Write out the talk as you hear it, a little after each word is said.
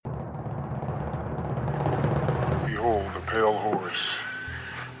pale horse.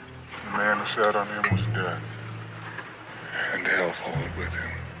 The man who sat on him was death, and hell followed with him.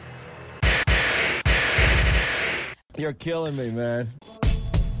 You're killing me, man.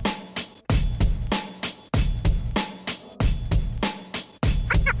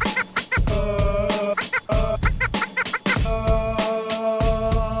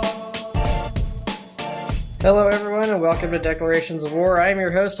 Hello, everyone, and welcome to Declarations of War. I am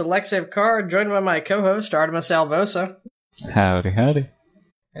your host, Alexei Card, joined by my co-host, Artemis Alvosa. Howdy, howdy.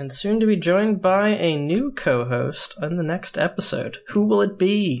 And soon to be joined by a new co-host on the next episode. Who will it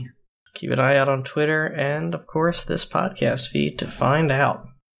be? Keep an eye out on Twitter and, of course, this podcast feed to find out.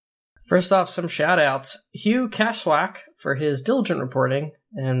 First off, some shout-outs. Hugh Cashwack for his diligent reporting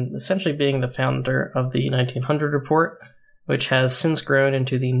and essentially being the founder of the 1900 Report, which has since grown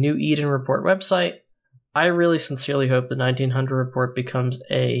into the New Eden Report website. I really sincerely hope the 1900 Report becomes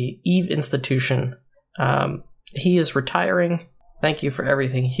a EVE institution. He is retiring. Thank you for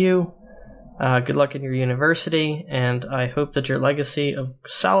everything, Hugh. Good luck in your university, and I hope that your legacy of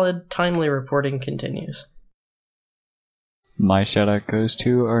solid, timely reporting continues. My shout-out goes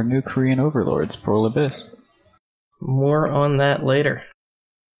to our new Korean overlords, Pearl Abyss. More on that later.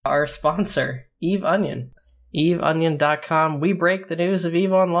 Our sponsor, Eve Onion. EveOnion.com. We break the news of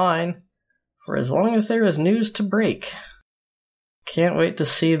EVE Online for as long as there is news to break. Can't wait to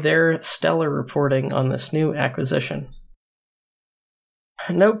see their stellar reporting on this new acquisition.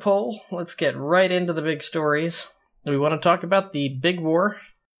 No poll, let's get right into the big stories. We want to talk about the big war.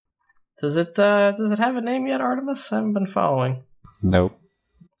 Does it have a name yet, Artemis? I haven't been following. Nope.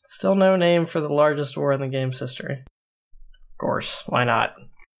 Still no name for the largest war in the game's history. Of course, why not?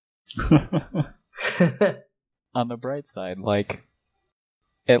 On the bright side,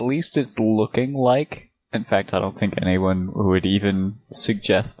 at least it's looking like, in fact, I don't think anyone would even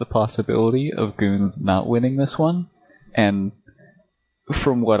suggest the possibility of Goons not winning this one. And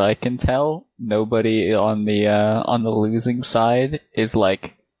from what I can tell, nobody on the losing side is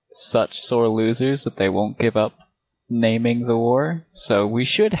such sore losers that they won't give up naming the war. So we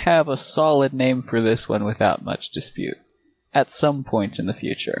should have a solid name for this one without much dispute. At some point in the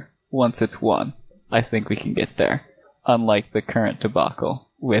future, once it's won, I think we can get there. Unlike the current debacle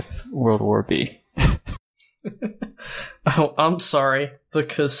with World War B. Oh, I'm sorry. The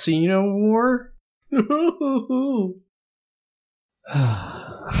Casino War?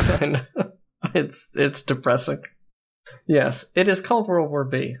 I know. It's depressing. Yes, it is called World War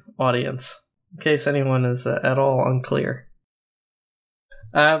B, audience, in case anyone is at all unclear.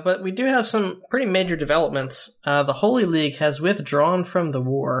 But we do have some pretty major developments. The Holy League has withdrawn from the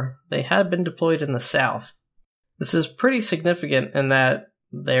war. They had been deployed in the south. This is pretty significant in that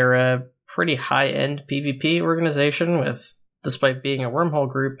they're a pretty high-end PvP organization with, despite being a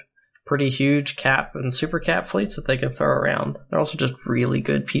wormhole group, pretty huge cap and super cap fleets that they can throw around. They're also just really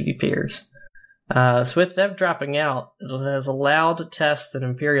good PvPers. So with them dropping out, it has allowed Test and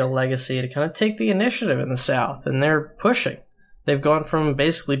Imperial Legacy to kind of take the initiative in the south, and they're pushing. They've gone from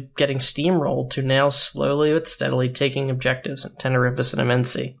basically getting steamrolled to now slowly but steadily taking objectives in Tenerifis and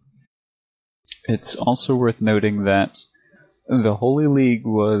Amensi. It's also worth noting that the Holy League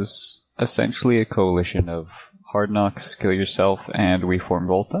was essentially a coalition of Hard Knocks, Skill Yourself, and We Form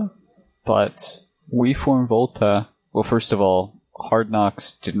Volta. But We Form Volta, well, first of all, Hard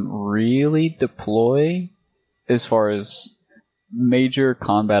Knocks didn't really deploy as far as major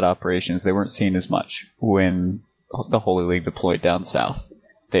combat operations. They weren't seen as much when the Holy League deployed down south.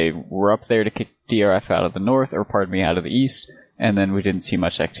 They were up there to kick DRF out of the north, or pardon me, out of the east, and then we didn't see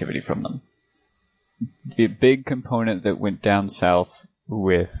much activity from them. The big component that went down south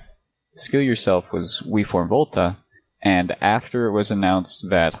with Skill Yourself was We Form Volta, and after it was announced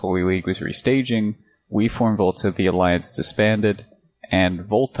that Holy League was restaging, We Form Volta, the Alliance disbanded, and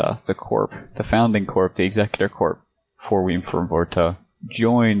Volta, the Corp, the founding Corp, the Executor Corp for We Form Volta,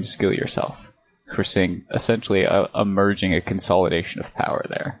 joined Skill Yourself. We're seeing essentially a merging, a consolidation of power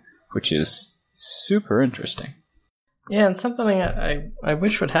there, which is super interesting. Yeah, and something I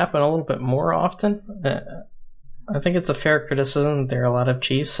wish would happen a little bit more often. I think it's a fair criticism. There are a lot of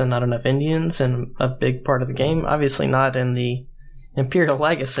chiefs and not enough Indians in a big part of the game. Obviously not in the Imperial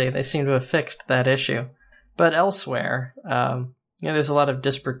Legacy. They seem to have fixed that issue. But elsewhere, there's a lot of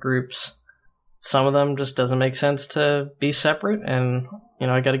disparate groups. Some of them just doesn't make sense to be separate. And,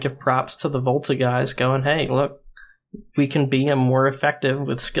 I got to give props to the Volta guys going, hey, look, we can be more effective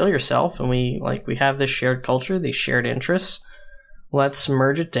with Skill Yourself, and we have this shared culture, these shared interests. Let's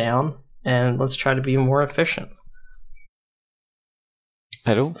merge it down, and let's try to be more efficient.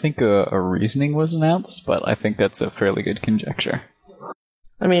 I don't think a reasoning was announced, but I think that's a fairly good conjecture.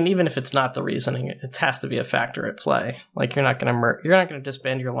 I mean, even if it's not the reasoning, it has to be a factor at play. Like, you're not going to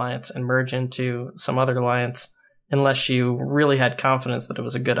disband your alliance and merge into some other alliance unless you really had confidence that it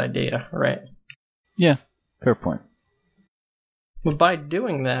was a good idea, right? Yeah, fair point. But by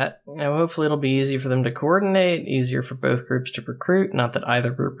doing that, hopefully it'll be easy for them to coordinate, easier for both groups to recruit. Not that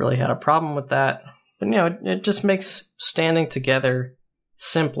either group really had a problem with that. But, it just makes standing together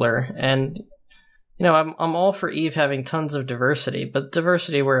simpler. And, I'm all for EVE having tons of diversity, but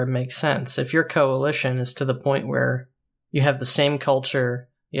diversity where it makes sense. If your coalition is to the point where you have the same culture,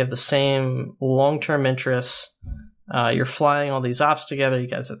 you have the same long-term interests, you're flying all these ops together, you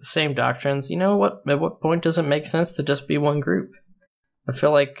guys have the same doctrines, at what point does it make sense to just be one group? I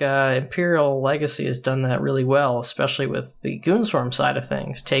feel like Imperial Legacy has done that really well, especially with the Goonswarm side of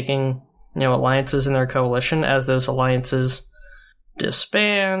things, taking alliances in their coalition as those alliances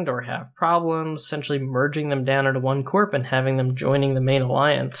disband or have problems, essentially merging them down into one corp and having them joining the main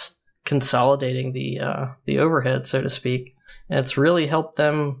alliance, consolidating the overhead, so to speak. And it's really helped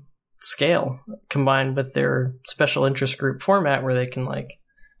them scale, combined with their special interest group format where they can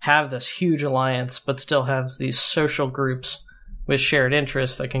have this huge alliance but still have these social groups with shared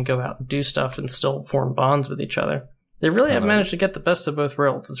interests that can go out and do stuff and still form bonds with each other. They really have managed to get the best of both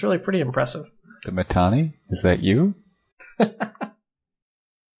worlds. It's really pretty impressive. The Mittani? Is that you?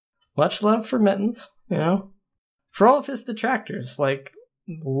 Much love for Mittens, For all of his detractors,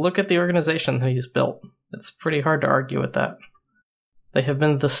 look at the organization that he's built. It's pretty hard to argue with that. They have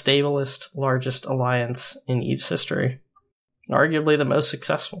been the stablest, largest alliance in EVE's history. Arguably the most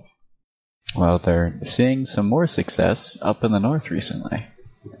successful. Well, they're seeing some more success up in the north recently.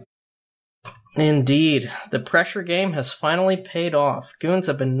 Indeed. The pressure game has finally paid off. Goons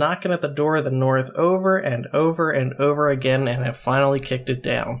have been knocking at the door of the north over and over and over again and have finally kicked it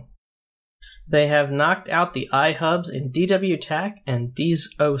down. They have knocked out the iHubs in DW TAC and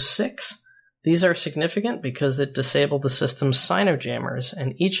DZ06. These are significant because it disabled the system's Sinojammers,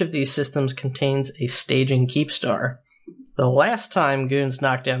 and each of these systems contains a staging Keepstar. The last time Goons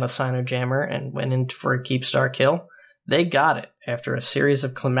knocked down a Sinojammer and went in for a Keepstar kill, they got it after a series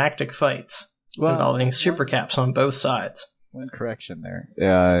of climactic fights involving supercaps on both sides. One correction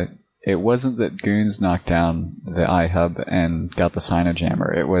there. It wasn't that Goons knocked down the iHub and got the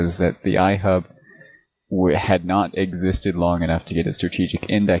Sinojammer. It was that the iHub had not existed long enough to get its strategic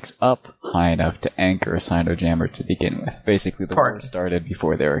index up high enough to anchor a Sinojammer to begin with. Basically, the war started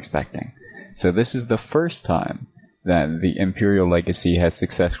before they were expecting. So this is the first time that the Imperial Legacy has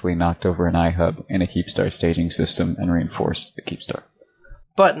successfully knocked over an iHub in a Keepstar staging system and reinforced the Keepstar.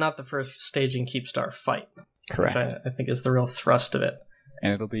 But not the first staging Keepstar fight. Correct. Which I think is the real thrust of it.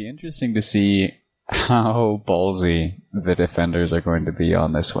 And it'll be interesting to see how ballsy the defenders are going to be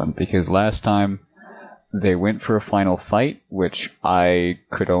on this one, because last time they went for a final fight, which I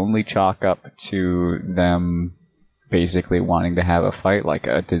could only chalk up to them basically wanting to have a fight, like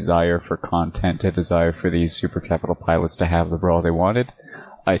a desire for content, a desire for these super capital pilots to have the brawl they wanted.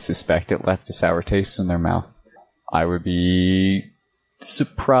 I suspect it left a sour taste in their mouth. I would be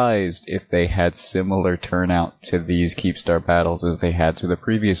surprised if they had similar turnout to these Keepstar battles as they had to the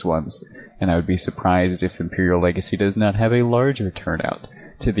previous ones, and I would be surprised if Imperial Legacy does not have a larger turnout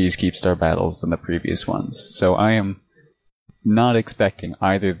to these Keepstar battles than the previous ones. So I am not expecting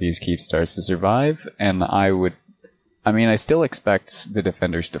either of these Keepstars to survive, and I still expect the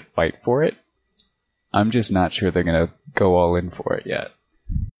defenders to fight for it. I'm just not sure they're going to go all in for it yet.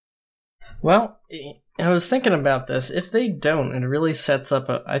 Well, I was thinking about this. If they don't, it really sets up,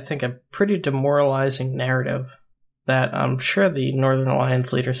 I think, a pretty demoralizing narrative that I'm sure the Northern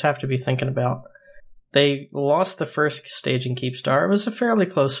Alliance leaders have to be thinking about. They lost the first staging Keepstar. It was a fairly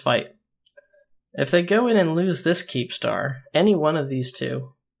close fight. If they go in and lose this Keepstar, any one of these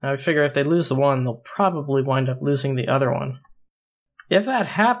two, I would figure if they lose the one, they'll probably wind up losing the other one. If that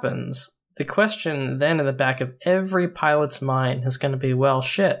happens, the question then in the back of every pilot's mind is going to be, well,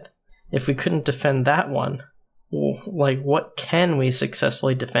 shit, if we couldn't defend that one, what can we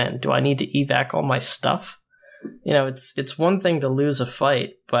successfully defend? Do I need to evac all my stuff? It's one thing to lose a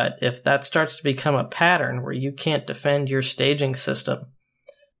fight, but if that starts to become a pattern where you can't defend your staging system,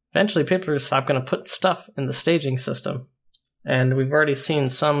 eventually people are stop going to put stuff in the staging system. And we've already seen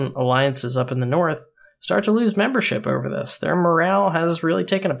some alliances up in the north start to lose membership over this. Their morale has really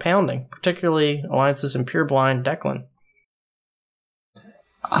taken a pounding, particularly alliances in Pure Blind Declan.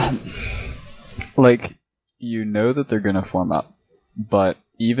 That they're going to form up, but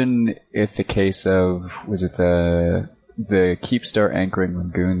even if the case of, was it the Keepstar anchoring when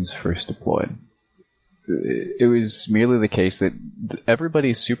Goons first deployed, it was merely the case that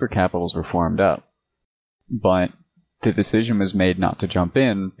everybody's super capitals were formed up, but the decision was made not to jump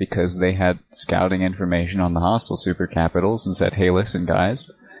in because they had scouting information on the hostile super capitals and said, hey, listen,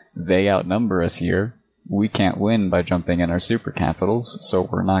 guys, they outnumber us here. We can't win by jumping in our super capitals, so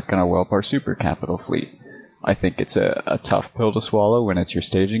we're not going to whelp our super capital fleet. I think it's a tough pill to swallow when it's your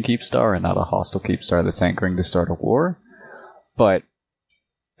staging keep star and not a hostile keep star that's anchoring to start a war. But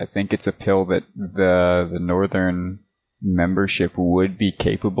I think it's a pill that the Northern membership would be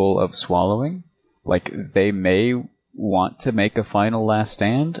capable of swallowing. Like, they may want to make a final last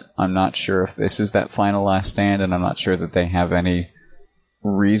stand. I'm not sure if this is that final last stand, and I'm not sure that they have any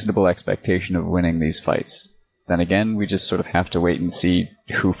reasonable expectation of winning these fights. Then again, we just sort of have to wait and see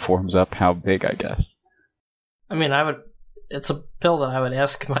who forms up how big, I guess. I mean, it's a pill that I would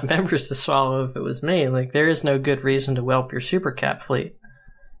ask my members to swallow if it was me. Like, there is no good reason to whelp your super cap fleet.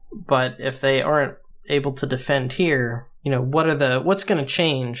 But if they aren't able to defend here, what's going to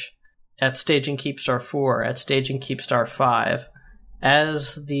change at Staging Keepstar 4, at Staging Keepstar 5,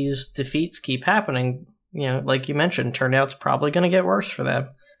 as these defeats keep happening? Like you mentioned, turnout's probably going to get worse for them.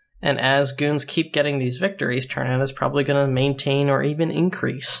 And as goons keep getting these victories, turnout is probably going to maintain or even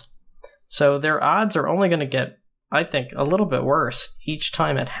increase. So their odds are only going to get, I think, a little bit worse each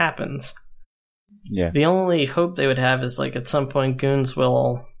time it happens. Yeah. The only hope they would have is, like, at some point goons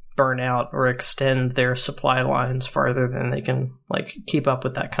will burn out or extend their supply lines farther than they can, like, keep up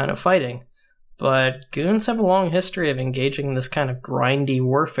with that kind of fighting. But goons have a long history of engaging in this kind of grindy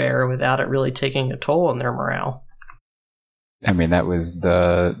warfare without it really taking a toll on their morale. I mean, that was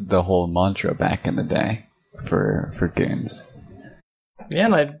the whole mantra back in the day for goons. Yeah,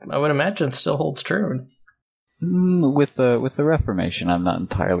 and I would imagine it still holds true. With the Reformation, I'm not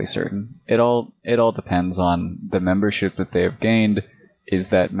entirely certain. It all depends on the membership that they have gained. Is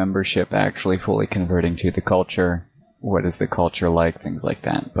that membership actually fully converting to the culture? What is the culture like? Things like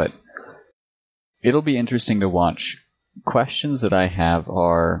that. But it'll be interesting to watch. Questions that I have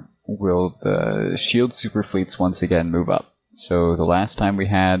are, will the Shield superfleets once again move up? So the last time we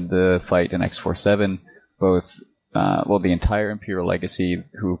had the fight in X-47, the entire Imperial Legacy,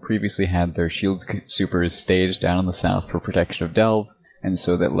 who previously had their Shield supers staged down in the south for protection of Delve, and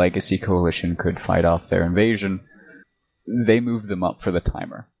so that Legacy Coalition could fight off their invasion, they moved them up for the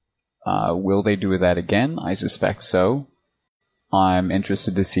timer. Will they do that again? I suspect so. I'm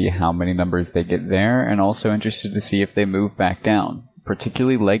interested to see how many numbers they get there, and also interested to see if they move back down,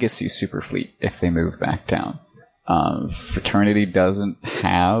 particularly Legacy Superfleet, if they move back down. Fraternity doesn't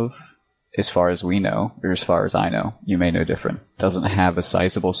have, as far as we know, or as far as I know, you may know different, doesn't have a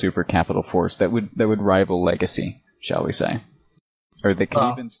sizable super capital force that would rival Legacy, shall we say. Or they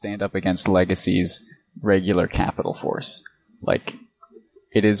could even stand up against Legacy's regular capital force. Like,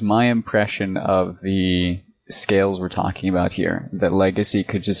 it is my impression of the scales we're talking about here that Legacy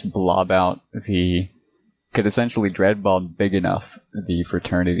could just blob out could essentially dreadball big enough the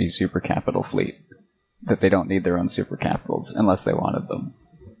Fraternity super capital fleet that they don't need their own super capitals unless they wanted them.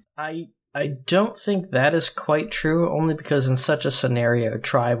 I don't think that is quite true, only because in such a scenario,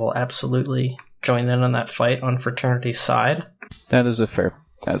 Tri will absolutely join in on that fight on Fraternity's side. That is a fair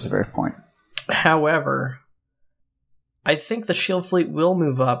point. However, I think the Shield fleet will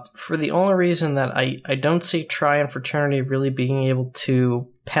move up for the only reason that I don't see Tri and Fraternity really being able to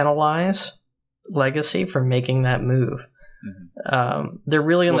penalize Legacy for making that move. Mm-hmm. They're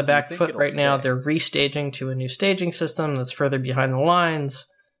really on the back foot right now. They're restaging to a new staging system that's further behind the lines.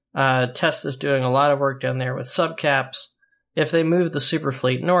 Test is doing a lot of work down there with subcaps. If they move the super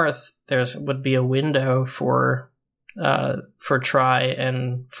fleet north, there would be a window for Tri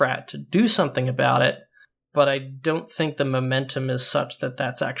and Frat to do something about it, but I don't think the momentum is such that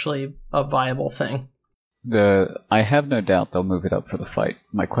that's actually a viable thing. I have no doubt they'll move it up for the fight.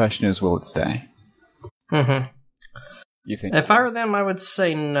 My question is, will it stay? Mm-hmm. You think? If I were them, I would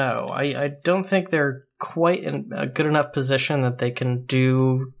say no. I don't think they're quite in a good enough position that they can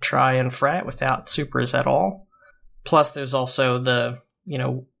do Tri and Frat without supers at all. Plus, there's also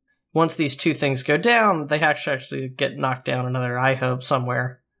once these two things go down, they actually get knocked down another I-Hope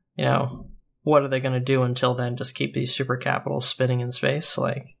somewhere. What are they going to do until then? Just keep these super capitals spinning in space?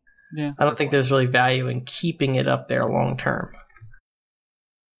 I don't think there's really value in keeping it up there long term.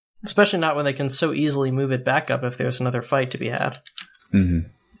 Especially not when they can so easily move it back up if there's another fight to be had. Mm-hmm.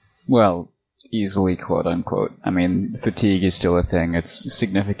 Well, easily, quote unquote. I mean, fatigue is still a thing. It's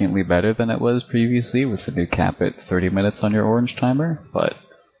significantly better than it was previously with the new cap at 30 minutes on your orange timer, but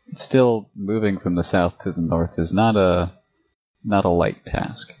still moving from the south to the north is not a light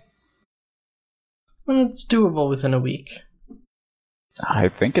task. Well, it's doable within a week. I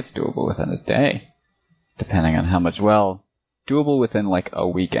think it's doable within a day, depending on how much. Well, doable within like a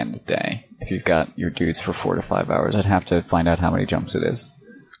weekend day. If you've got your dudes for 4 to 5 hours, I'd have to find out how many jumps it is.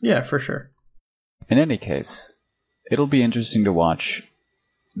 Yeah, for sure. In any case, it'll be interesting to watch.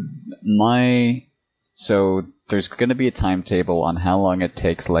 So there's going to be a timetable on how long it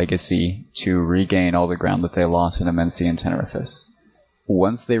takes Legacy to regain all the ground that they lost in Immensity and Tenerifis.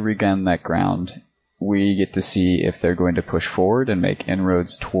 Once they regain that ground, we get to see if they're going to push forward and make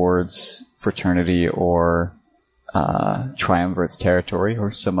inroads towards Fraternity or Triumvirate's territory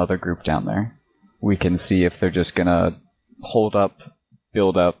or some other group down there. We can see if they're just going to hold up,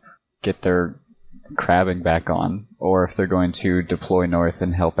 build up, get their crabbing back on, or if they're going to deploy north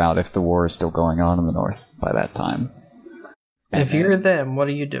and help out if the war is still going on in the north by that time. If you're them, what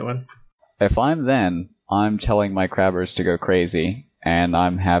are you doing? If I'm then, I'm telling my crabbers to go crazy, and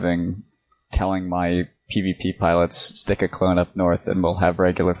I'm telling my PvP pilots stick a clone up north and we'll have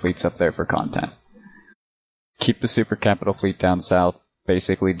regular fleets up there for content. Keep the super capital fleet down south,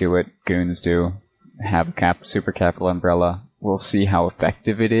 basically do what goons do, have a super capital umbrella. We'll see how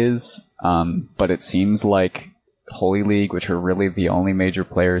effective it is, but it seems like Holy League, which are really the only major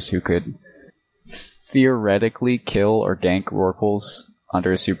players who could theoretically kill or gank Rorquals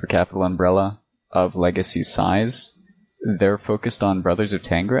under a super capital umbrella of Legacy's size, they're focused on Brothers of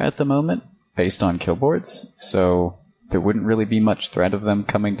Tangra at the moment, based on kill boards, so there wouldn't really be much threat of them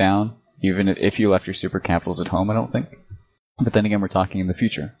coming down, even if you left your super capitals at home, I don't think. But then again, we're talking in the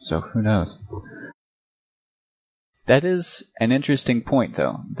future, so who knows? That is an interesting point,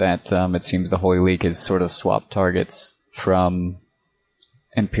 though, that it seems the Holy League has sort of swapped targets from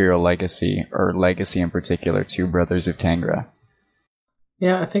Imperial Legacy, or Legacy in particular, to Brothers of Tangra.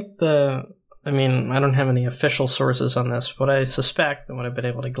 Yeah, I think I don't have any official sources on this. What I suspect, and what I've been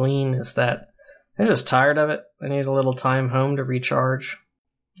able to glean, is that they're just tired of it. They need a little time home to recharge.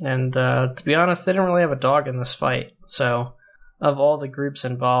 And to be honest, they didn't really have a dog in this fight. So, of all the groups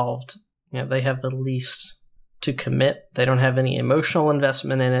involved, they have the least to commit. They don't have any emotional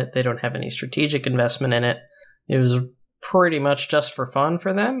investment in it. They don't have any strategic investment in it. It was pretty much just for fun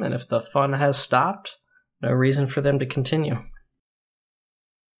for them, and if the fun has stopped, no reason for them to continue.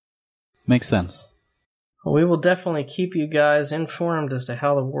 Makes sense. We will definitely keep you guys informed as to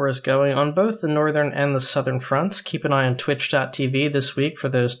how the war is going on both the northern and the southern fronts. Keep an eye on twitch.tv this week for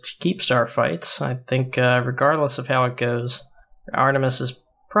those Keepstar fights. I think regardless of how it goes, Artemis is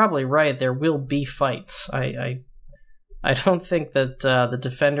probably right. There will be fights. I don't think that the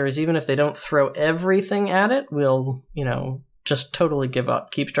defenders, even if they don't throw everything at it, will, just totally give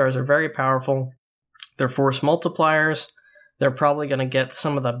up. Keepstars are very powerful. They're force multipliers. They're probably going to get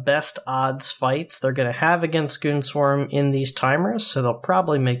some of the best odds fights they're going to have against Goonswarm in these timers, so they'll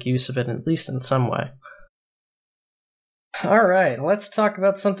probably make use of it, at least in some way. Alright, let's talk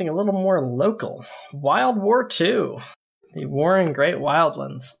about something a little more local. Wild War II. The war in Great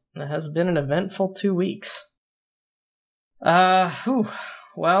Wildlands. It has been an eventful 2 weeks. We've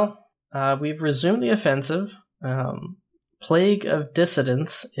resumed the offensive. Plague of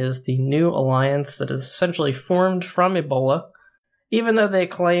Dissidents is the new alliance that is essentially formed from Ebola. Even though they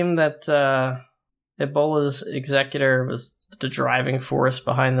claim that Ebola's executor was the driving force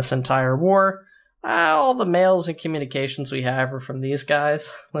behind this entire war, all the mails and communications we have are from these guys,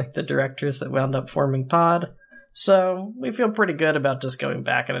 like the directors that wound up forming POD. So we feel pretty good about just going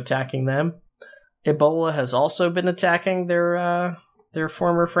back and attacking them. Ebola has also been attacking their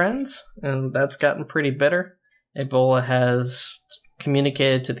former friends, and that's gotten pretty bitter. Ebola has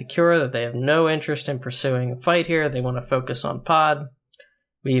communicated to the Cure that they have no interest in pursuing a fight here. They want to focus on POD.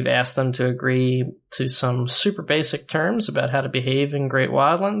 We've asked them to agree to some super basic terms about how to behave in Great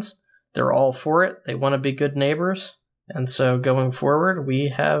Wildlands. They're all for it. They want to be good neighbors. And so going forward,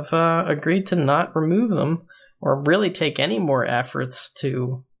 we have agreed to not remove them or really take any more efforts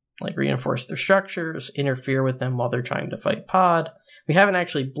to reinforce their structures, interfere with them while they're trying to fight POD. We haven't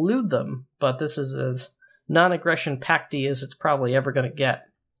actually blued them, but this is as non-aggression pacty as it's probably ever going to get.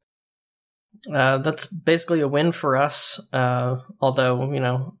 That's basically a win for us,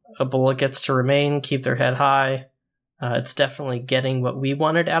 although, Ebola gets to remain, keep their head high. It's definitely getting what we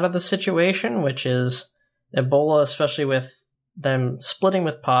wanted out of the situation, which is Ebola, especially with them splitting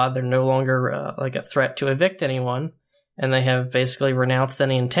with POD, they're no longer a threat to evict anyone, and they have basically renounced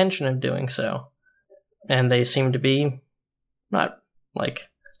any intention of doing so. And they seem to be not,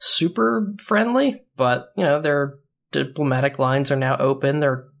 super friendly, but, their diplomatic lines are now open.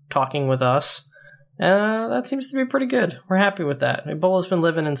 They're talking with us. That seems to be pretty good. We're happy with that. Ebola's been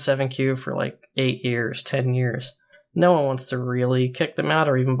living in 7Q for 8 years, 10 years. No one wants to really kick them out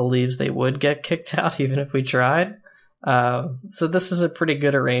or even believes they would get kicked out even if we tried. So this is a pretty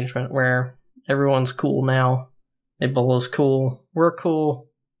good arrangement where everyone's cool now. Ebola's cool. We're cool.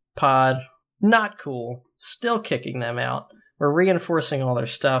 Pod, not cool. Still kicking them out. We're reinforcing all their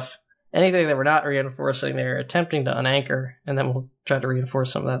stuff. Anything that we're not reinforcing, they're attempting to unanchor, and then we'll try to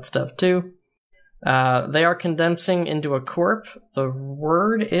reinforce some of that stuff too. They are condensing into a corp. The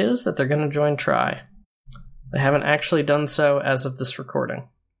word is that they're going to join Tri. They haven't actually done so as of this recording.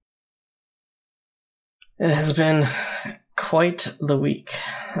 It has been quite the week.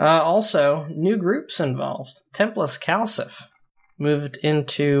 Also, new groups involved. Templis Calcif moved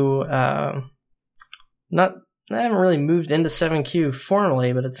into... They haven't really moved into 7Q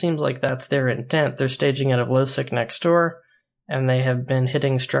formally, but it seems like that's their intent. They're staging out of Losic next door, and they have been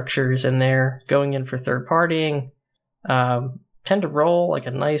hitting structures in there, going in for third partying. Tend to roll like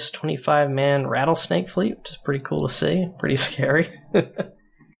a nice 25-man rattlesnake fleet, which is pretty cool to see. Pretty scary.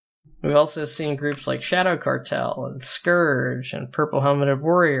 We've also seen groups like Shadow Cartel and Scourge and Purple Helmeted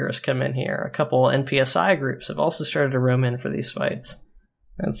Warriors come in here. A couple NPSI groups have also started to roam in for these fights.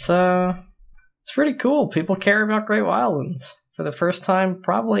 It's pretty cool. People care about Great Wildlands for the first time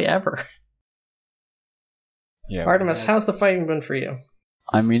probably ever. Yeah, Artemis, how's the fighting been for you?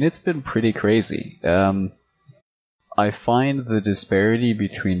 I mean, it's been pretty crazy. I find the disparity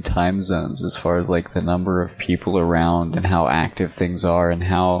between time zones as far as like the number of people around and how active things are and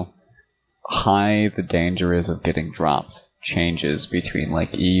how high the danger is of getting dropped changes between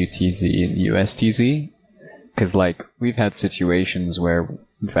like EUTZ and USTZ. Because like we've had situations where,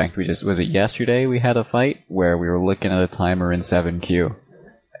 in fact, was it yesterday we had a fight where we were looking at a timer in 7Q,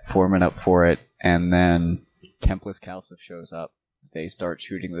 forming up for it, and then Templis Calcif shows up. They start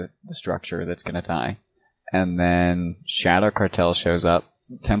shooting the structure that's going to die. And then Shadow Cartel shows up.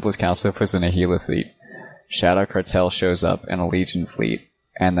 Templis Calcif was in a Gila fleet. Shadow Cartel shows up in a Legion fleet.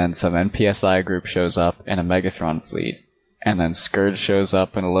 And then some NPSI group shows up in a Megathron fleet. And then Scourge shows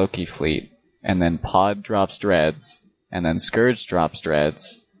up in a Loki fleet. And then Pod drops Dreads. And then Scourge drops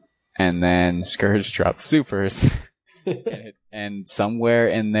Dreads. And then Scourge drops Supers. And somewhere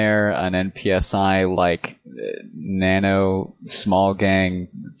in there, an NPSI, like, nano, small gang,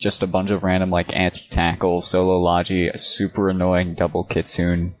 just a bunch of random, like, anti-tackle, solo logi, a super annoying double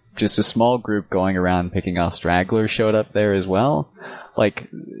kitsune, just a small group going around picking off stragglers showed up there as well. Like,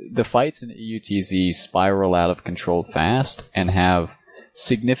 the fights in EUTZ spiral out of control fast and have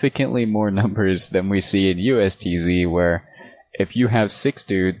significantly more numbers than we see in USTZ, where if you have 6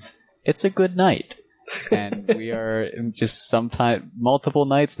 dudes, it's a good night. And we are just multiple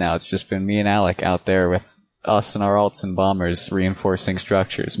nights now. It's just been me and Alec out there with us and our alts and bombers reinforcing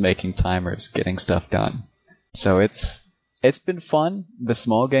structures, making timers, getting stuff done. So it's been fun. The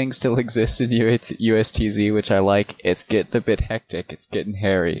small gang still exists in USTZ, which I like. It's getting a bit hectic. It's getting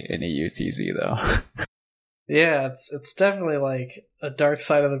hairy in EUTZ though. Yeah, it's definitely like a Dark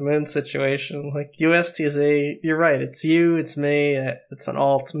Side of the Moon situation. Like USTZ, you're right. It's you, it's me, it's an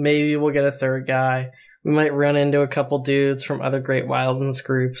alt. Maybe we'll get a third guy. We might run into a couple dudes from other Great Wildlands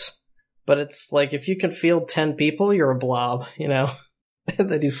groups. But it's like if you can field 10 people, you're a blob, you know? And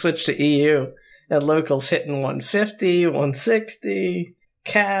then you switch to EU, and locals hitting 150, 160,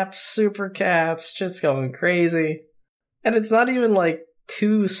 caps, super caps, just going crazy. And it's not even like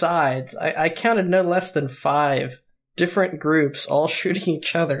 2 sides. I counted no less than 5 different groups all shooting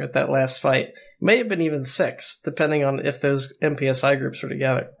each other at that last fight. May have been even 6, depending on if those MPSI groups were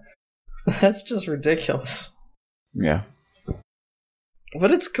together. That's just ridiculous. Yeah.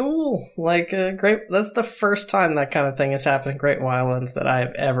 But it's cool. Like, great. That's the first time that kind of thing has happened in Great Wildlands that I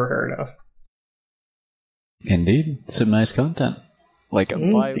have ever heard of. Indeed. Some nice content. Like,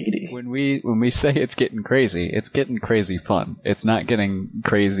 when we say it's getting crazy fun. It's not getting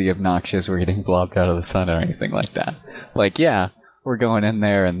crazy obnoxious. We're getting blobbed out of the sun or anything like that. Like, yeah, we're going in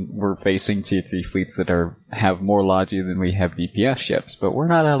there and we're facing T3 fleets that have more logi than we have DPS ships, but we're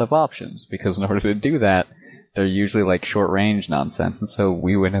not out of options, because in order to do that, they're usually like short range nonsense, and so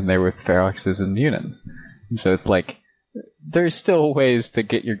we went in there with Feroxes and Munins. And so it's like, there's still ways to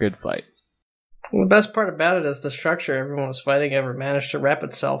get your good fights. Well, the best part about it is the structure everyone was fighting over managed to rep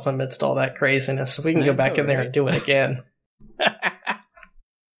itself amidst all that craziness, so we can go back in there and do it again. It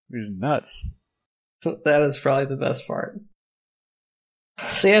was nuts. That is probably the best part.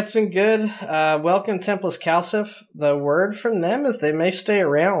 So yeah, it's been good. Welcome Templis Calcif. The word from them is they may stay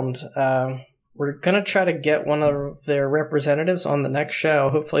around. We're going to try to get one of their representatives on the next show.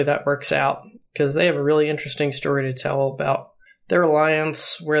 Hopefully that works out, because they have a really interesting story to tell about their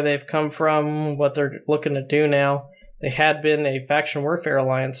alliance, where they've come from, what they're looking to do now. They had been a faction warfare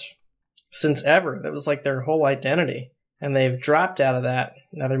alliance since ever. That was like their whole identity. And they've dropped out of that.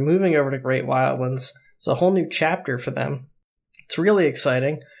 Now they're moving over to Great Wildlands. It's a whole new chapter for them. It's really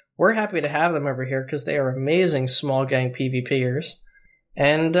exciting. we're happy to have them over here because they are amazing small gang PvPers.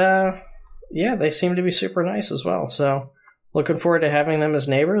 And, yeah, they seem to be super nice as well. So, looking forward to having them as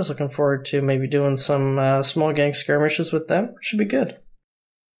neighbors. Looking forward to maybe doing some small gang skirmishes with them. Should be good.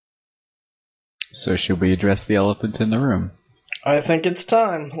 So should we address the elephant in the room? I think it's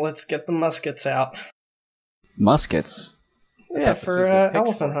time. Let's get the muskets out. Muskets? Yeah, for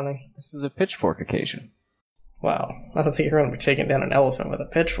elephant hunting. This is a pitchfork occasion. Wow. I don't think you're going to be taking down an elephant with a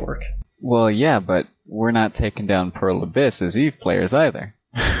pitchfork. Well, yeah, but we're not taking down Pearl Abyss as EVE players either.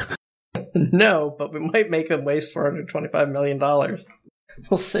 No, but we might make them waste $425 million.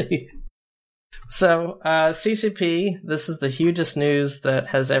 We'll see. So, CCP, this is the hugest news that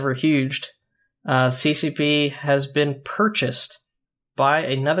has ever huged. CCP has been purchased by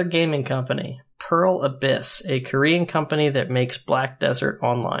another gaming company, Pearl Abyss, a Korean company that makes Black Desert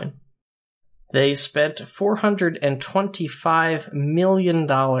Online. They spent $425 million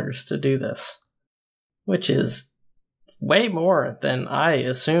to do this, which is way more than I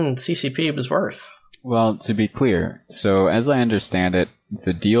assumed CCP was worth. Well, to be clear, so as I understand it,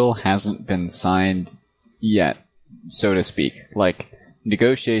 the deal hasn't been signed yet, so to speak. Like,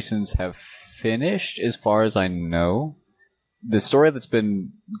 negotiations have finished as far as I know. The story that's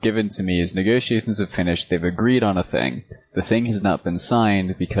been given to me is negotiations have finished, they've agreed on a thing. The thing has not been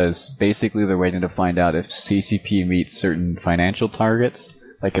signed because basically they're waiting to find out if CCP meets certain financial targets,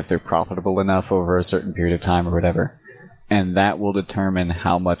 like if they're profitable enough over a certain period of time or whatever. And that will determine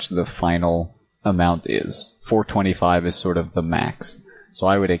how much the final amount is. 425 is sort of the max. So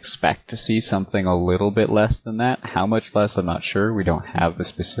I would expect to see something a little bit less than that. How much less, I'm not sure. We don't have the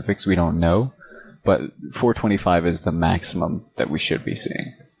specifics. We don't know. But 425 is the maximum that we should be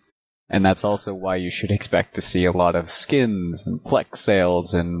seeing. And that's also why you should expect to see a lot of skins and Plex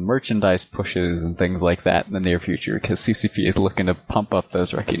sales and merchandise pushes and things like that in the near future, because CCP is looking to pump up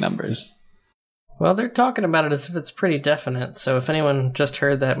those rookie numbers. Well, they're talking about it as if it's pretty definite, so if anyone just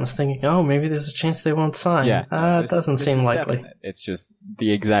heard that and was thinking, oh, maybe there's a chance they won't sign, it doesn't seem likely. Definite. It's just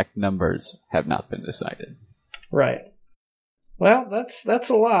the exact numbers have not been decided. Right. Well, that's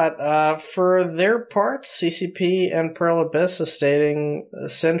a lot. For their part, CCP and Pearl Abyss is stating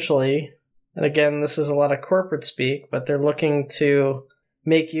essentially, and again, this is a lot of corporate speak, but they're looking to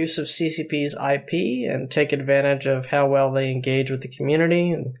make use of CCP's IP and take advantage of how well they engage with the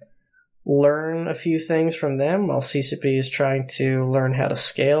community and learn a few things from them, while CCP is trying to learn how to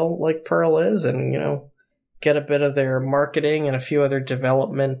scale like Pearl is and, get a bit of their marketing and a few other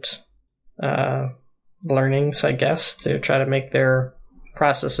development learnings, I guess, to try to make their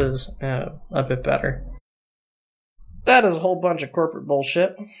processes a bit better. That is a whole bunch of corporate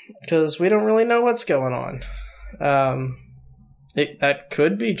bullshit, because we don't really know what's going on. That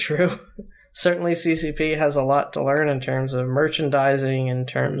could be true. Certainly CCP has a lot to learn in terms of merchandising, in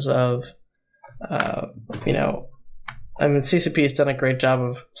terms of, CCP has done a great job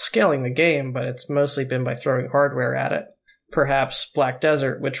of scaling the game, but it's mostly been by throwing hardware at it. Perhaps Black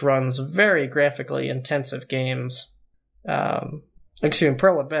Desert, which runs very graphically intensive games. Pearl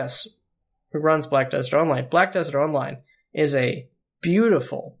Abyss, who runs Black Desert Online. Black Desert Online is a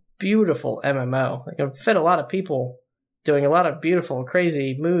beautiful, beautiful MMO. It can fit a lot of people doing a lot of beautiful,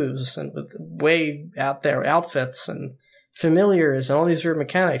 crazy moves and with way out there outfits and familiars and all these weird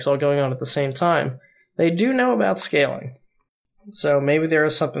mechanics all going on at the same time. They do know about scaling. So maybe there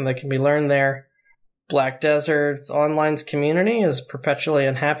is something that can be learned there. Black Desert Online's community is perpetually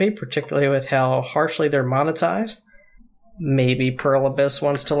unhappy, particularly with how harshly they're monetized. Maybe Pearl Abyss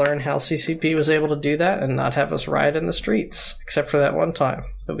wants to learn how CCP was able to do that and not have us riot in the streets, except for that one time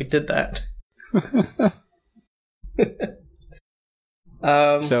that we did that.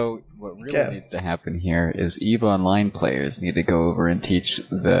 So what really needs to happen here is EVE Online players need to go over and teach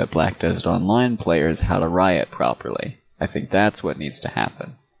the Black Desert Online players how to riot properly. I think that's what needs to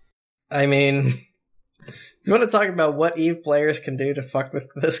happen. I mean, you want to talk about what EVE players can do to fuck with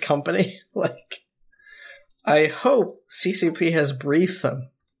this company? I hope CCP has briefed them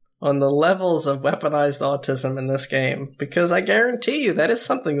on the levels of weaponized autism in this game, because I guarantee you that is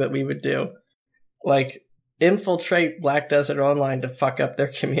something that we would do. Infiltrate Black Desert Online to fuck up their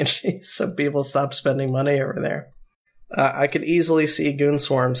community so people stop spending money over there. I could easily see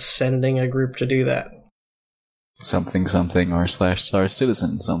Goonswarm sending a group to do that. Something something or / Star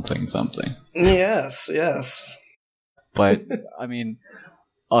Citizen something something. Yes. But, I mean,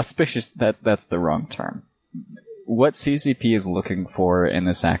 auspicious, that's the wrong term. What CCP is looking for in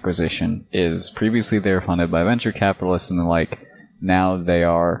this acquisition is previously they were funded by venture capitalists and the like. Now they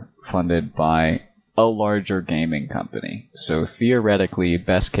are funded by a larger gaming company. So theoretically,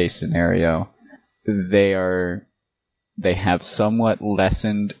 best case scenario, they have somewhat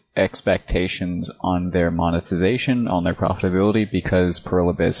lessened expectations on their monetization, on their profitability, because Pearl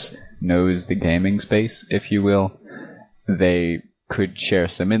Abyss knows the gaming space, if you will. They could share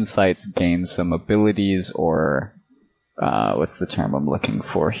some insights, gain some abilities, or what's the term I'm looking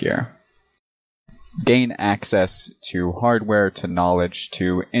for here? Gain access to hardware, to knowledge,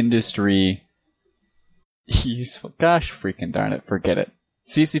 to industry useful. Gosh, freaking darn it, forget it.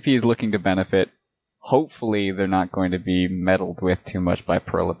 CCP is looking to benefit. Hopefully they're not going to be meddled with too much by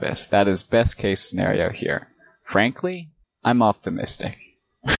Pearl Abyss. That is best case scenario here. Frankly, I'm optimistic.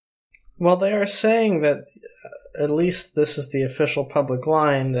 Well, they are saying that, at least this is the official public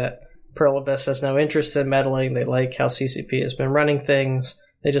line, that Pearl Abyss has no interest in meddling. They like how CCP has been running things.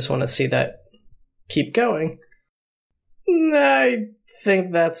 They just want to see that keep going. I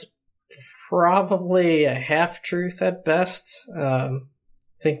think that's probably a half-truth at best.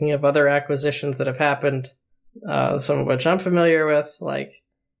 Thinking of other acquisitions that have happened, some of which I'm familiar with, like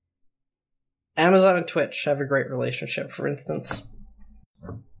Amazon and Twitch have a great relationship, for instance.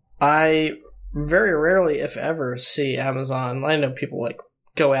 I very rarely, if ever, see Amazon. I know people like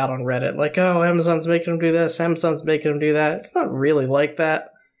go out on Reddit like, oh, Amazon's making them do this, Amazon's making them do that. It's not really like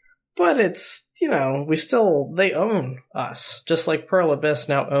that, but it's, they own us, just like Pearl Abyss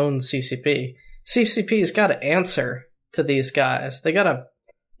now owns CCP. CCP's got to answer to these guys. They got to,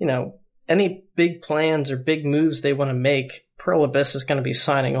 any big plans or big moves they want to make, Pearl Abyss is going to be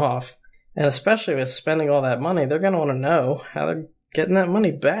signing off. And especially with spending all that money, they're going to want to know how they're getting that money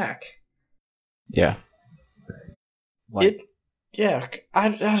back. Yeah. I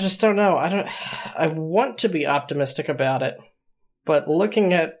just don't know. I want to be optimistic about it, but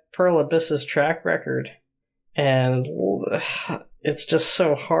looking at Pearl Abyss's track record, and it's just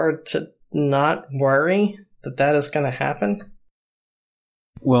so hard to not worry that is going to happen.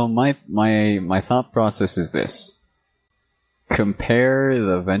 Well, my thought process is this. Compare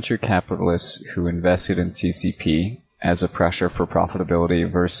the venture capitalists who invested in CCP as a pressure for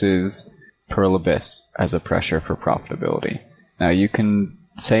profitability versus Pearl Abyss as a pressure for profitability. Now, you can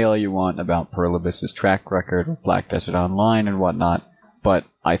say all you want about Pearl Abyss's track record with Black Desert Online and whatnot, but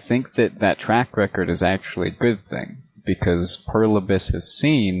I think that track record is actually a good thing, because Pearl Abyss has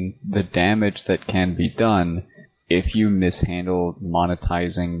seen the damage that can be done if you mishandle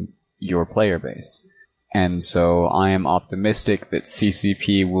monetizing your player base. And so I am optimistic that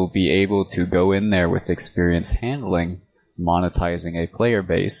CCP will be able to go in there with experience handling monetizing a player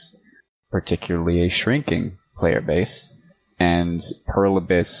base, particularly a shrinking player base, and Pearl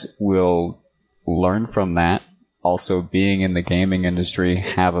Abyss will learn from that. Also, being in the gaming industry,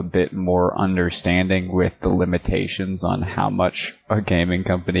 have a bit more understanding with the limitations on how much a gaming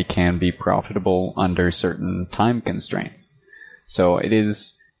company can be profitable under certain time constraints. So it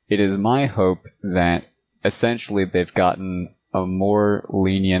is my hope that essentially they've gotten a more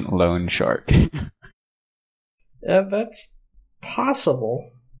lenient loan shark. Yeah, that's possible.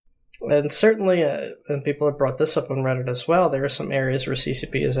 And certainly, and people have brought this up on Reddit as well, there are some areas where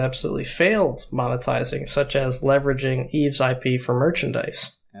CCP has absolutely failed monetizing, such as leveraging Eve's IP for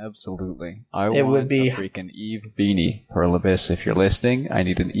merchandise. Absolutely. I want a freaking Eve beanie, Pearl Abyss. If you're listening, I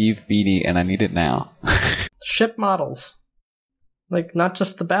need an Eve beanie, and I need it now. Ship models. Like, not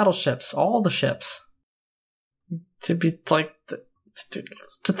just the battleships, all the ships. To be, like,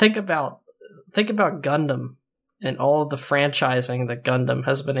 to think about Gundam and all of the franchising that Gundam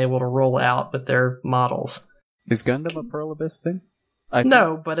has been able to roll out with their models. Is Gundam a Pearl Abyss thing?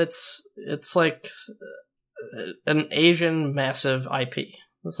 No, but it's like an Asian massive IP.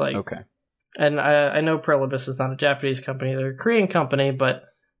 It's like, okay. And I know Pearl Abyss is not a Japanese company, they're a Korean company, but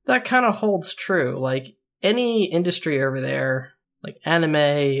that kind of holds true. Like, any industry over there, like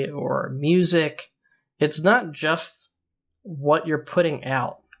anime or music, it's not just what you're putting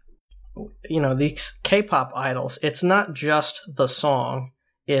out. These K-pop idols, it's not just the song,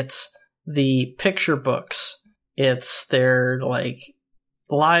 it's the picture books, it's their, like,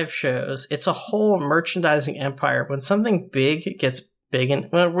 live shows. It's a whole merchandising empire. When something big gets big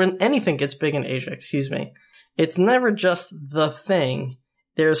when anything gets big in Asia, it's never just the thing.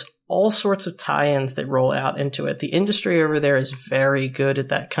 There's all sorts of tie-ins that roll out into it. The industry over there is very good at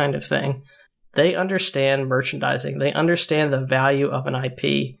that kind of thing. They understand merchandising. They understand the value of an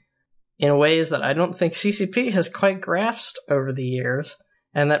IP in ways that I don't think CCP has quite grasped over the years,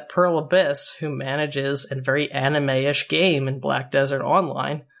 and that Pearl Abyss, who manages a very anime-ish game in Black Desert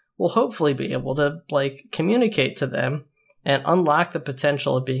Online, will hopefully be able to, like, communicate to them and unlock the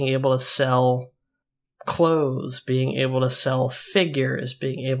potential of being able to sell clothes, being able to sell figures,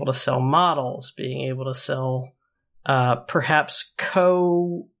 being able to sell models, being able to sell perhaps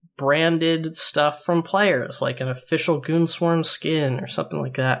co-branded branded stuff from players, like an official Goonswarm skin or something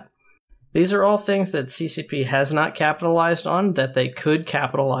like that. These are all things that CCP has not capitalized on, that they could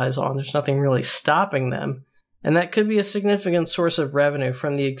capitalize on. There's nothing really stopping them. And that could be a significant source of revenue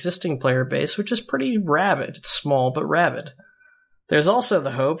from the existing player base, which is pretty rabid. It's small, but rabid. There's also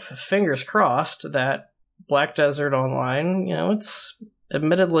the hope, fingers crossed, that Black Desert Online, it's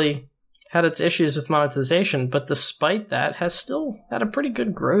admittedly had its issues with monetization, but despite that, has still had a pretty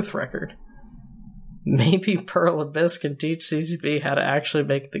good growth record. Maybe Pearl Abyss can teach CCP how to actually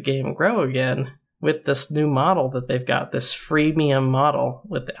make the game grow again with this new model that they've got, this freemium model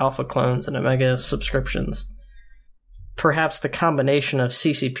with the alpha clones and Omega subscriptions. Perhaps the combination of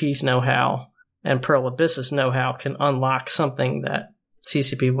CCP's know-how and Pearl Abyss's know-how can unlock something that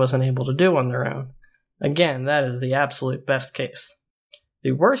CCP wasn't able to do on their own. Again, that is the absolute best case.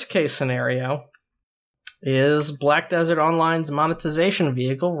 The worst case scenario is Black Desert Online's monetization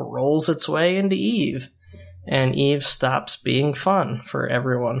vehicle rolls its way into EVE, and EVE stops being fun for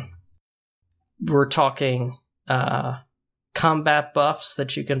everyone. We're talking combat buffs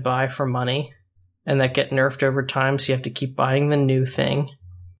that you can buy for money, and that get nerfed over time, so you have to keep buying the new thing.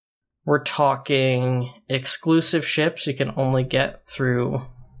 We're talking exclusive ships you can only get through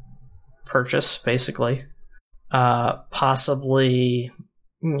purchase, basically. Possibly,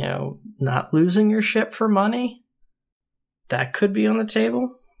 not losing your ship for money. That could be on the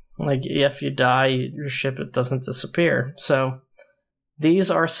table. Like, if you die, your ship, it doesn't disappear. So, these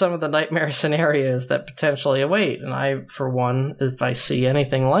are some of the nightmare scenarios that potentially await. And I, for one, if I see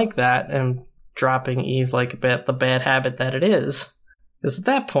anything like that, am dropping EVE like the bad habit that it is. Because at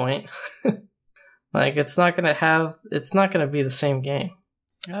that point, it's not going to be the same game.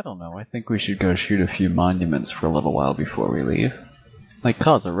 I don't know. I think we should go shoot a few monuments for a little while before we leave.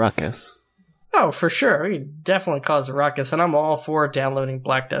 Cause a ruckus. Oh, for sure. We definitely cause a ruckus. And I'm all for downloading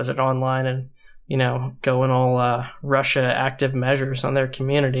Black Desert Online and, going all Russia active measures on their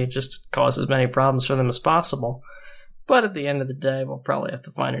community just to cause as many problems for them as possible. But at the end of the day, we'll probably have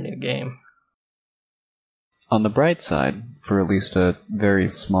to find a new game. On the bright side, for at least a very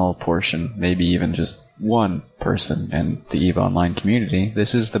small portion, maybe even just one person in the EVE Online community,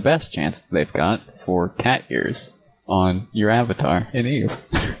 this is the best chance that they've got for cat ears on your avatar in EVE.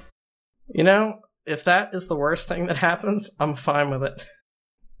 If that is the worst thing that happens, I'm fine with it.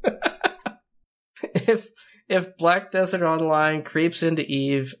 If Black Desert Online creeps into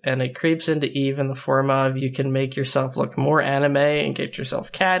EVE, and it creeps into EVE in the form of you can make yourself look more anime and get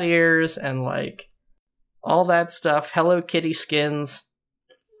yourself cat ears and all that stuff, Hello Kitty skins,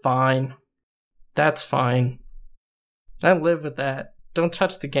 fine. That's fine. I live with that. Don't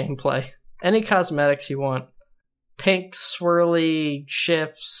touch the gameplay. Any cosmetics you want. Pink, swirly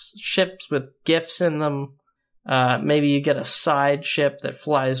ships with GIFs in them. Maybe you get a side ship that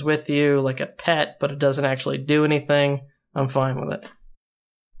flies with you, like a pet, but it doesn't actually do anything. I'm fine with it.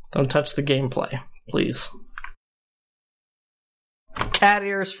 Don't touch the gameplay, please. Cat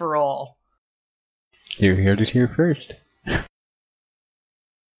ears for all. You heard it here first.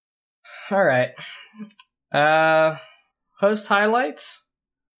 Alright. Host highlights?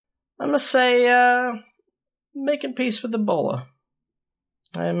 I'm gonna say, making peace with Ebola.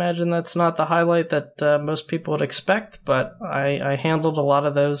 I imagine that's not the highlight that most people would expect, but I handled a lot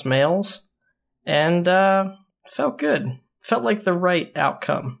of those mails, and felt good. Felt like the right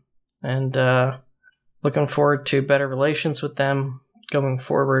outcome. And looking forward to better relations with them going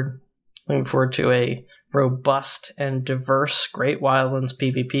forward. Looking forward to a robust and diverse Great Wildlands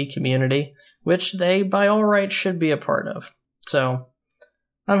PvP community, which they, by all rights, should be a part of. So,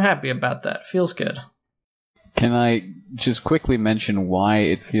 I'm happy about that. Feels good. Can I just quickly mention why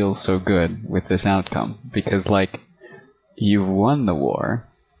it feels so good with this outcome? Because, you've won the war,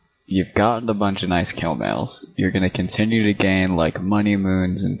 you've gotten a bunch of nice kill mails, you're going to continue to gain, money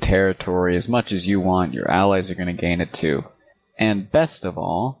moons and territory as much as you want, your allies are going to gain it too. And best of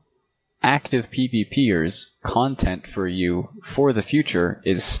all, active PvPers, content for you for the future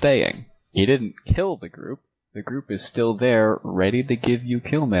is staying. You didn't kill the group is still there, ready to give you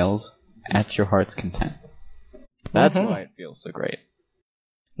kill mails at your heart's content. That's why it feels so great.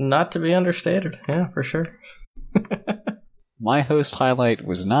 Not to be understated, yeah, for sure. My host highlight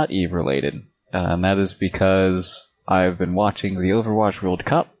was not EVE related, and that is because I've been watching the Overwatch World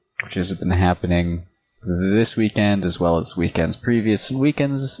Cup, which has been happening this weekend as well as weekends previous and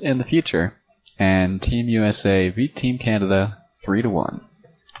weekends in the future, and Team USA beat Team Canada 3-1.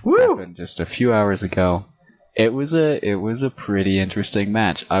 Woo! Happened just a few hours ago. It was a pretty interesting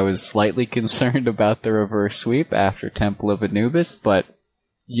match. I was slightly concerned about the reverse sweep after Temple of Anubis, but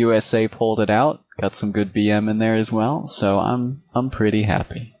USA pulled it out, got some good BM in there as well, so I'm pretty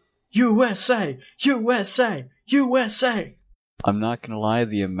happy. USA, USA, USA. I'm not gonna lie,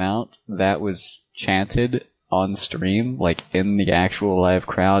 the amount that was chanted on stream, like in the actual live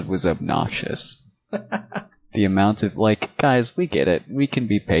crowd, was obnoxious. The amount of, like, guys, we get it. We can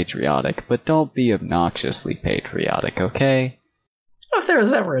be patriotic, but don't be obnoxiously patriotic, okay? If there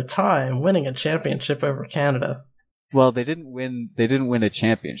was ever a time winning a championship over Canada. Well, they didn't win a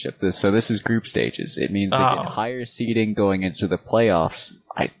championship. So this is group stages. It means they get higher seeding going into the playoffs.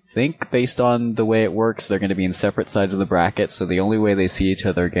 I think based on the way it works, they're going to be in separate sides of the bracket, so the only way they see each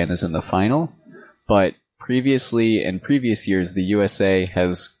other again is in the final. But previously, in previous years, the USA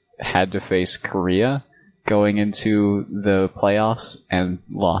has had to face Korea going into the playoffs and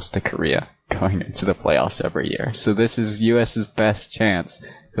lost to Korea going into the playoffs every year. So this is US's best chance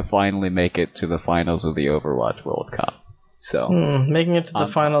to finally make it to the finals of the Overwatch World Cup. So making it to the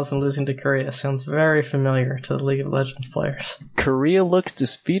finals and losing to Korea sounds very familiar to the League of Legends players. Korea looks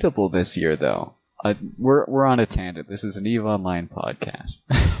disputable this year, though. We're on a tangent. This is an EVE Online podcast.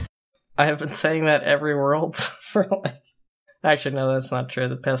 I have been saying that every Worlds for like... Actually, no, that's not true.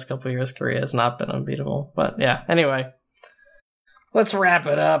 The past couple of years, Korea has not been unbeatable. But yeah, anyway. Let's wrap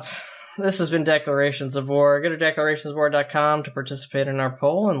it up. This has been Declarations of War. Go to declarationsofwar.com to participate in our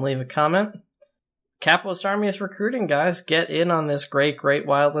poll and leave a comment. Capitalist Army is recruiting, guys. Get in on this great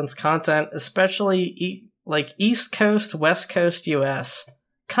Wildlands content, especially like East Coast, West Coast US.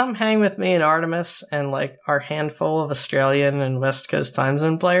 Come hang with me and Artemis and like our handful of Australian and West Coast time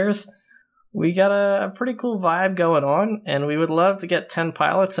zone players. We got a pretty cool vibe going on, and we would love to get 10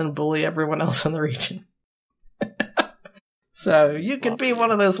 pilots and bully everyone else in the region. So you could be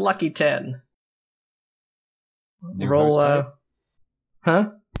one of those lucky 10. Roll,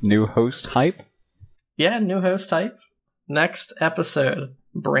 New host hype? Yeah, new host hype. Next episode,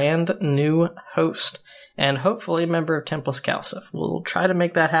 brand new host. And hopefully a member of Tempest Calcif. We'll try to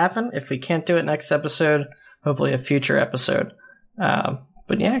make that happen. If we can't do it next episode, hopefully a future episode.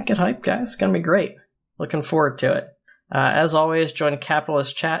 But yeah, get hyped, guys. It's going to be great. Looking forward to it. As always, join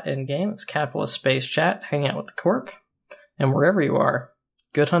Capitalist Chat in-game. It's Capitalist Space Chat. Hang out with the Corp. And wherever you are,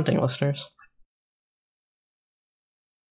 good hunting, listeners.